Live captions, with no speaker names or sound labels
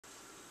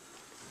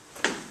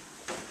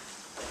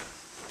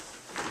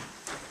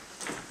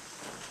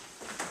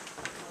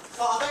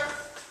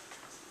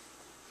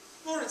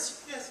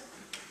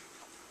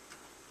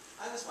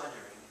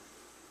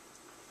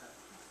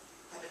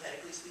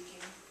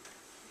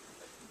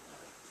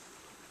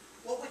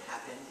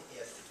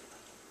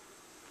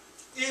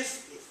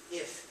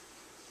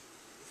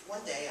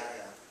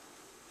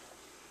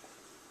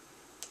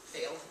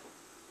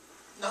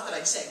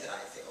like saying that I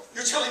failed.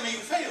 You're telling me you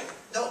failed?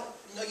 No,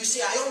 you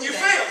see, I only... You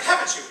failed,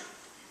 haven't you?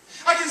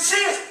 I can see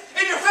it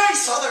in your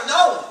face! Father,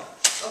 no!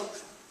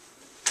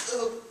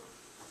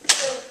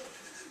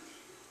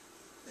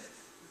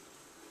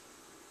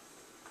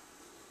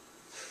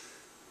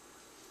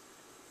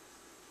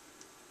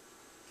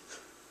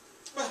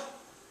 Well,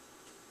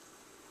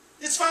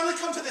 it's finally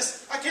come to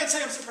this. I can't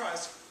say I'm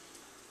surprised.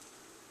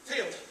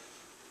 Failed.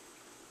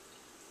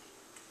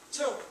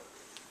 So,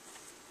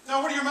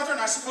 now what are your mother and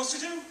I supposed to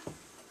do?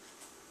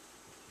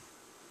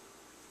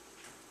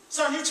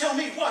 Son, you tell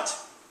me, what?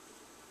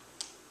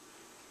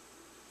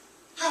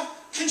 How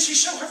can she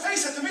show her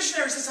face at the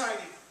Missionary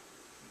Society?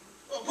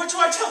 What do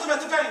I tell them at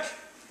the bank?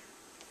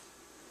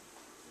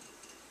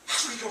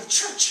 How do we go to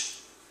church?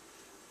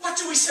 What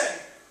do we say?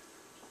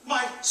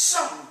 My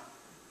son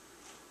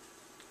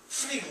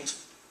failed.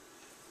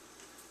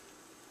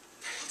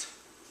 Failed.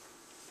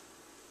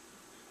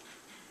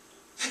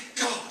 Thank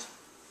God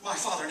my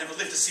father never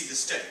lived to see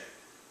this day.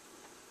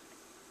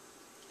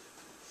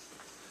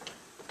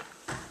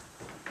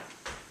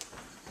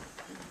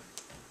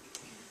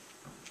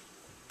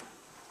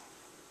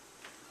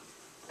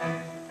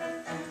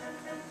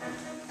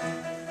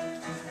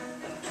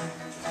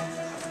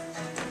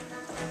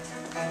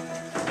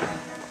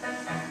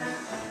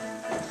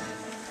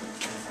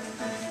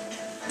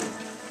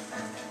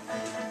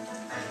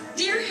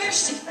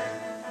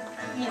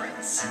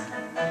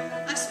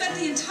 I've spent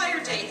the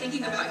entire day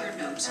thinking about your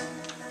note.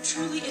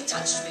 Truly, it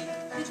touched me.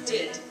 It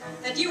did.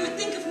 That you would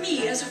think of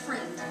me as a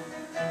friend.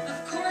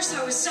 Of course,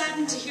 I was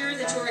saddened to hear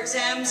that your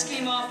exams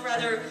came off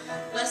rather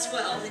less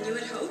well than you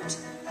had hoped,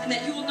 and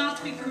that you will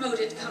not be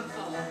promoted come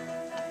fall.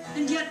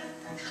 And yet,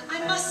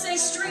 I must say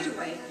straight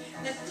away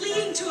that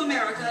fleeing to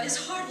America is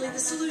hardly the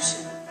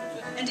solution.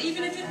 And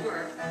even if it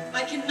were,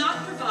 I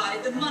cannot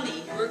provide the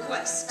money you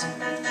request. Well,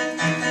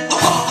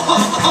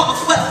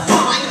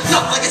 fine,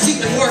 not like it's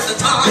even worth the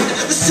time,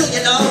 but still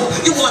you know,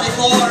 you wanted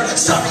more.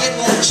 Sorry it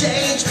won't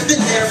change,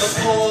 been there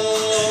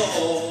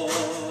before.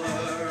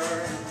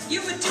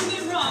 You would do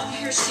me wrong,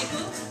 Herr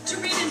Stiefel, to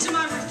read into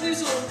my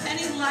refusal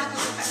any lack of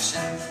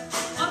affection.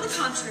 On the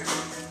contrary,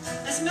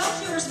 as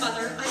Melchior's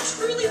mother, I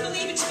truly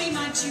believe it to be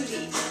my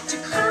duty to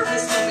curb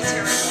his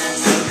momentary loss.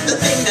 The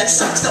thing that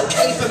sucks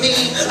okay for me,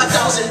 $1,000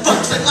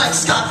 and life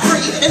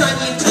scot-free, and I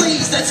mean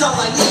please, that's all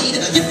I need.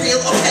 You feel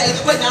okay,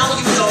 but now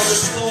you know the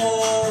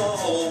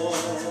score.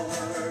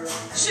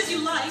 Should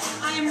you like,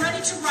 I am ready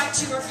to write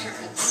to your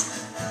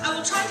parents. I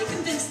will try to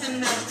convince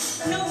them that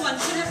no one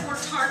could have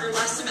worked harder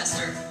last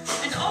semester,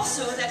 and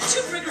also that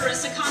too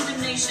rigorous a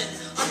condemnation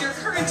of your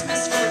current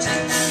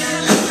misfortune can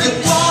have You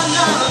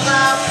wanna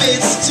laugh,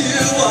 it's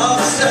too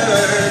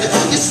absurd.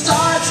 You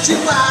start to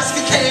ask,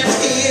 you can't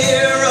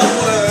hear a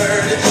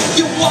word.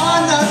 You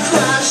wanna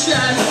crash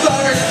and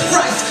burn,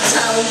 right,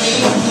 tell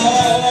me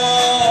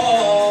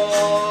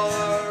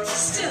more.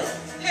 Still,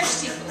 Herr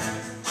Stiefel,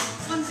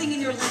 one thing in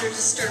your letter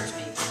disturbed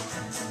me.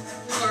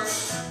 Your,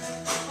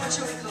 what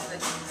shall we call it,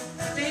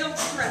 veiled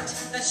threat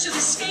that should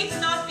escape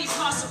not be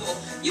possible,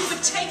 you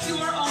would take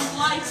your own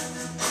life.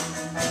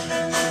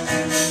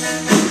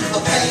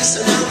 Okay,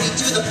 so now we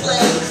do the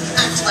play.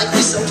 Act like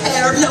we so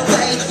care, no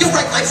way. You're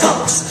right, my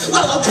folks,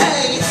 well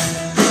okay.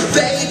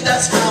 Babe,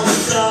 that's how it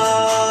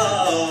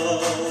goes.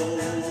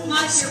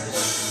 My dear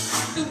boy,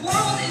 the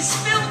world is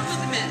filled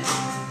with men,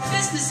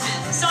 businessmen,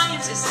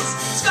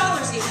 scientists,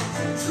 scholars even,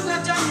 who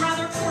have done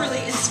rather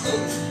poorly in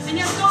school, and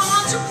yet gone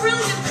on to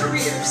brilliant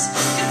careers.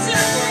 Consider,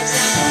 for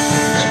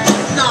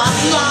example... Not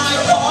my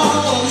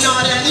own,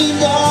 not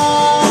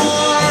anymore.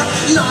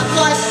 Not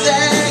like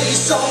they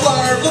so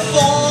were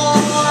before.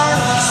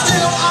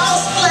 Still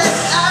I'll split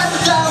and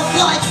they'll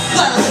like,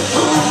 well,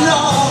 who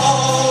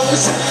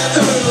knows?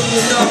 Who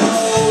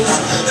knows?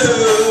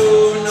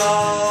 Who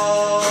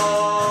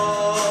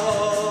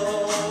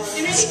knows?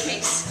 In any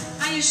case,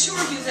 I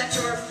assure you that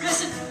your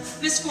present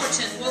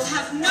misfortune will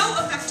have no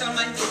effect on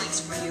my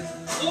feelings for you,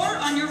 or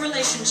on your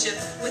relationship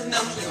with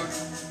Melchior.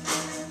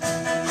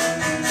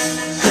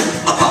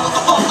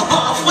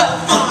 Well,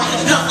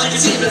 fine, not like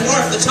it's even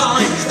worth the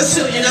time, but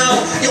still you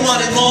know, you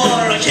wanted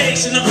more, a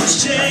case and no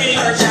exchange.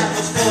 Heard that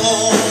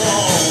before.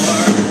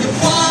 You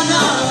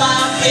wanna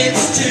laugh,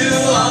 it's too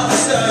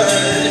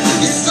absurd.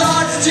 You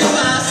start to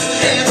ask,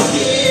 can't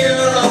hear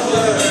a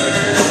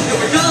word. You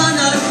were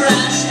gonna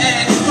crash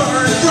and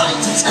burn,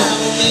 right,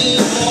 tell me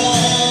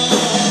more.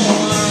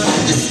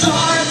 You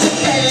start to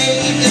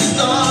cave, you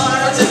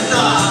start to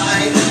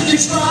cry. You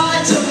try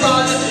to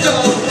run,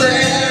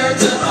 nowhere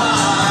to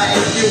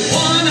hide. You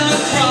wanna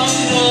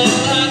crumble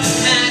and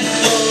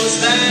close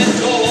that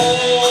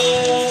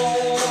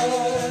door.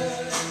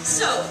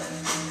 So,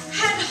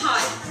 head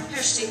high,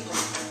 Herr Stiefel,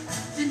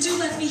 and do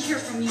let me hear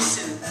from you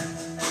soon.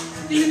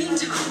 In the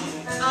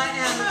meantime, I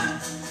am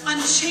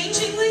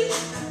unchangingly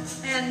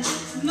and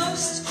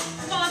most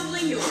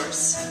fondly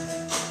yours.